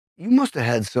you must have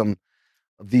had some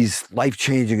of these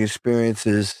life-changing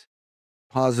experiences,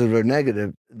 positive or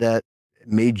negative, that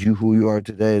made you who you are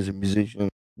today as a musician.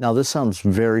 Now, this sounds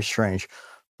very strange,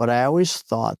 but I always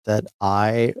thought that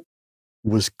I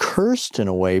was cursed in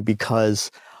a way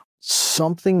because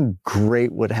something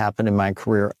great would happen in my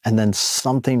career and then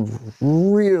something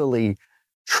really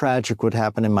tragic would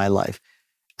happen in my life.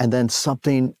 And then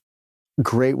something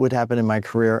great would happen in my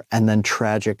career and then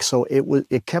tragic. So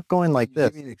it kept going like this.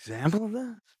 Give me an example of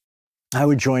that. I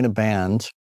would join a band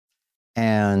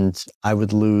and I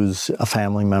would lose a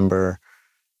family member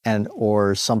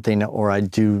or something, or I'd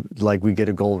do, like, we get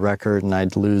a gold record and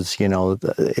I'd lose,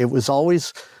 it was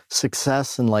always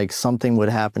success and like something would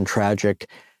happen tragic.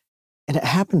 And it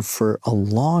happened for a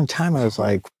long time. I was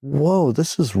like, whoa,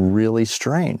 this is really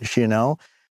strange,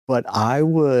 But I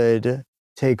would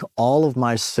take all of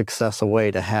my success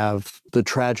away to have the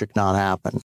tragic not happen.